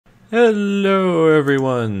Hello,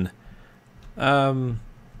 everyone. A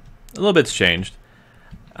little bit's changed.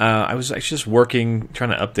 I was actually just working,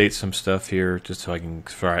 trying to update some stuff here, just so I can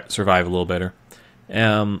survive a little better.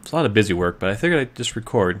 It's a lot of busy work, but I figured I'd just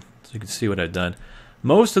record so you can see what I've done.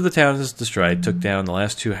 Most of the town is destroyed. Took down the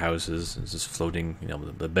last two houses. It's just floating. You know,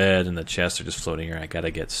 the bed and the chest are just floating here. I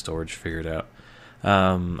gotta get storage figured out.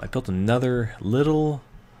 I built another little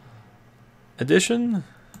addition.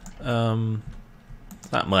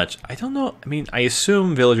 Not much. I don't know. I mean, I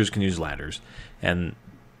assume villagers can use ladders, and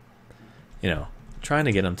trying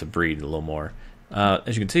to get them to breed a little more.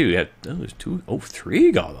 As you can see, we have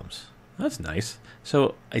three golems. That's nice.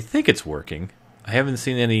 So I think it's working. I haven't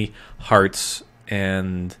seen any hearts,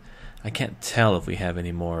 and I can't tell if we have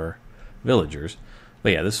any more villagers.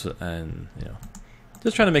 But yeah, just trying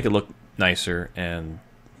to make it look nicer and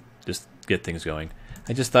just get things going.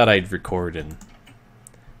 I just thought I'd record and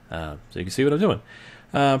so you can see what I'm doing.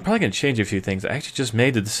 Probably going to change a few things. I actually just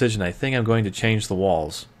made the decision. I think I'm going to change the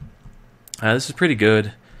walls. This is pretty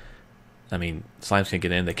good. I mean, slimes can't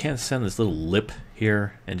get in. They can't send this little lip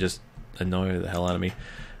here and just annoy the hell out of me.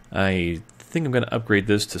 I think I'm going to upgrade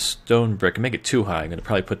this to stone brick and make it too high. I'm going to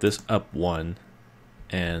probably put this up one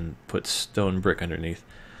and put stone brick underneath.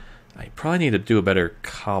 I probably need to do a better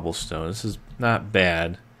cobblestone. This is not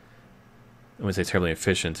bad. I wouldn't say terribly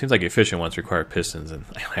efficient. Seems like efficient ones require pistons, and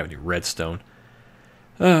I don't have any redstone.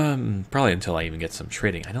 Probably until I even get some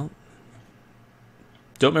trading. I don't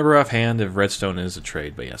remember offhand if redstone is a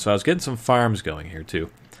trade, but yeah. So I was getting some farms going here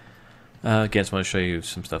too. Again, just want to show you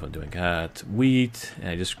some stuff I'm doing. Got wheat, and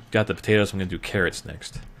I just got the potatoes. I'm going to do carrots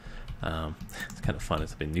next. It's kind of fun.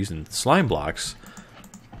 I've been using slime blocks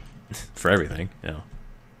for everything.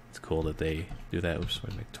 It's cool that they do that. Oops, I'm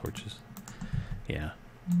going to make torches. Yeah.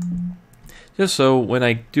 Just so when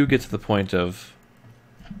I do get to the point of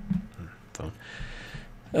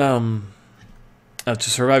to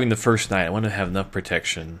surviving the first night, I want to have enough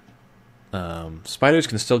protection. Spiders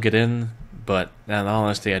can still get in, but in all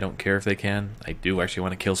honesty, I don't care if they can. I do actually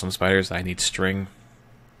want to kill some spiders. I need string.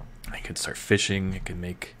 I could start fishing. I could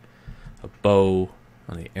make a bow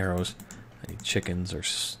on the arrows. I need chickens or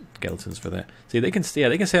skeletons for that. See, they can stay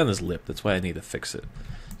on this lip. That's why I need to fix it,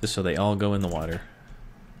 just so they all go in the water.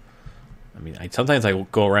 I mean, sometimes I will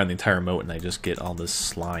go around the entire moat and I just get all this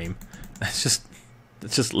slime. It's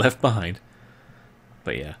just left behind.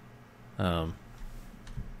 But yeah.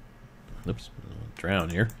 Oops, drown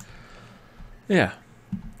here. Yeah.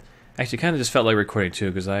 Actually, kind of just felt like recording too,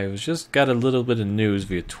 because I was just got a little bit of news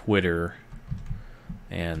via Twitter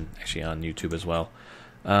and actually on YouTube as well.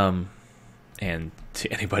 And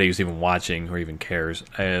to anybody who's even watching or even cares,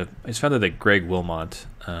 I just found out that Greg Wilmot,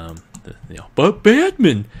 but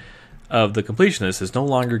Batman of the Completionist, is no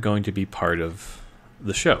longer going to be part of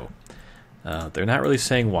the show. They're not really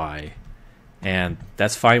saying why, and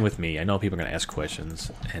that's fine with me. I know people are going to ask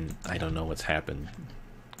questions, and I don't know what's happened.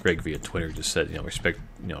 Greg via Twitter just said, respect,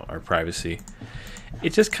 our privacy.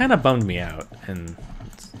 It just kind of bummed me out, and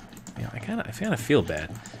I kind of feel bad.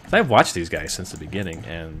 'Cause I've watched these guys since the beginning,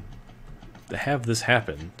 and to have this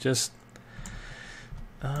happen, I'm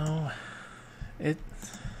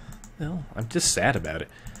just sad about it.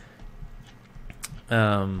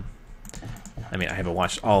 I mean, I haven't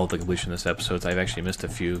watched all of the Completionist episodes. I've actually missed a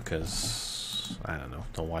few because, I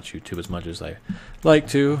don't watch YouTube as much as I like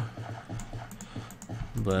to.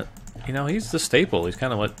 But, he's the staple. He's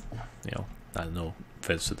kind of what, I don't know if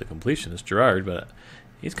it's the Completionist, Gerard, but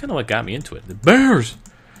he's kind of what got me into it. The bears!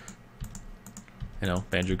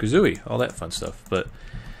 Banjo-Kazooie, all that fun stuff. But,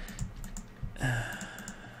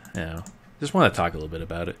 just want to talk a little bit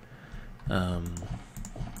about it.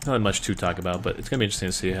 Not much to talk about, but it's going to be interesting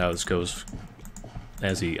to see how this goes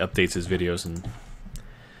as he updates his videos, and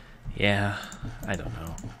yeah, I don't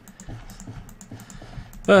know.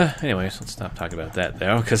 But anyways, let's stop talking about that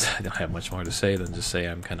now, because I don't have much more to say than just say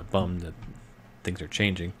I'm kind of bummed that things are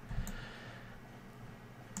changing.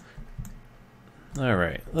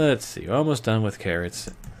 Alright, let's see. We're almost done with carrots.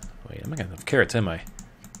 Wait, am I got enough carrots, am I?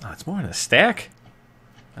 Oh, it's more in a stack?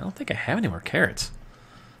 I don't think I have any more carrots.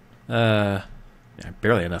 Yeah,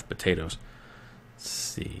 barely enough potatoes. Let's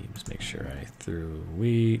see. Just make sure I threw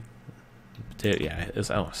wheat, potato. Yeah, it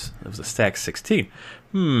was a stack 16.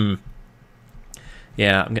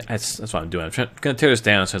 Yeah, that's what I'm doing. I'm gonna tear this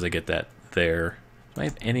down as soon as I get that there. Do I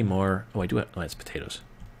have any more? Oh, I do have. Oh, it's potatoes,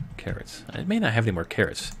 carrots. I may not have any more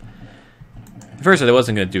carrots. At first, I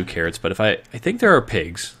wasn't gonna do carrots, but if I think there are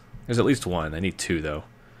pigs. There's at least one. I need two though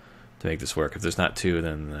to make this work. If there's not two,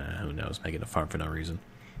 then who knows? Making a farm for no reason.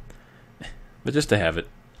 But just to have it.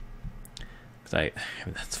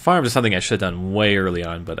 Farm is something I should have done way early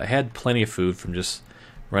on, but I had plenty of food from just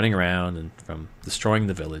running around and from destroying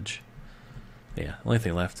the village. Yeah, the only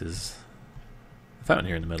thing left is the fountain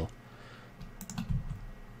here in the middle.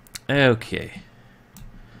 Okay.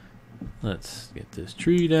 Let's get this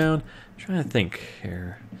tree down. I'm trying to think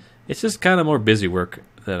here. It's just kind of more busy work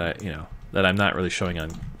that I'm not really showing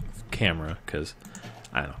on camera because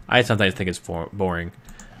I don't know. I sometimes think it's boring.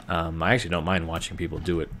 I actually don't mind watching people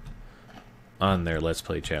do it on their Let's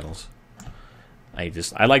Play channels. I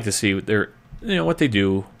like to see what they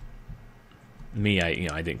do. Me,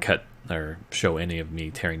 I didn't cut or show any of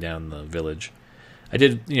me tearing down the village. I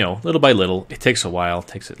did, little by little. It takes a while. It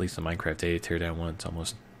takes at least a Minecraft day to tear down one. It's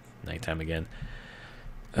almost nighttime again.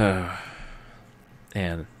 And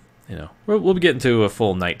we'll be getting to a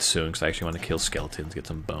full night soon because I actually want to kill skeletons, get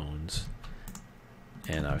some bones,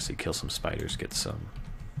 and obviously kill some spiders, get some.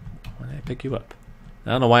 Why did I pick you up?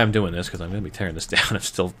 I don't know why I'm doing this because I'm going to be tearing this down. I'm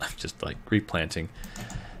just like replanting,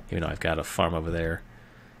 even though I've got a farm over there.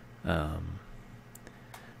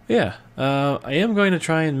 Yeah, I am going to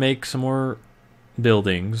try and make some more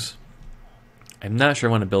buildings. I'm not sure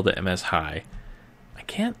I want to build at MS High. I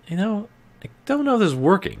can't, I don't know if this is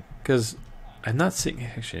working because I'm not seeing.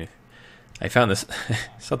 Actually, I found this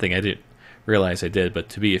something I didn't realize I did, but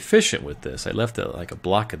to be efficient with this, I left like a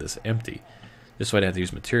block of this empty. Just so I don't have to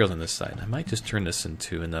use materials on this side. I might just turn this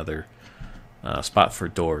into another spot for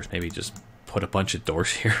doors. Maybe just put a bunch of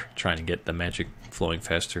doors here, trying to get the magic flowing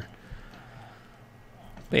faster.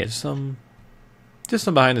 But yeah, just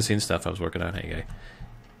some behind the scenes stuff I was working on. Hey, guy,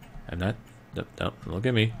 I'm not. Don't look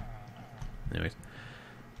at me. Anyways,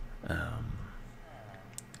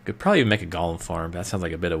 could probably make a golem farm. But that sounds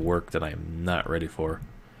like a bit of work that I'm not ready for.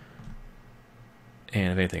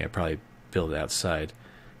 And if anything, I'd probably build it outside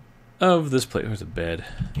of this place. There's a bed.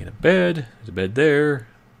 Need a bed. There's a bed there.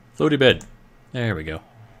 Floaty bed. There we go.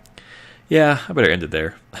 Yeah, I better end it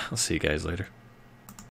there. I'll see you guys later.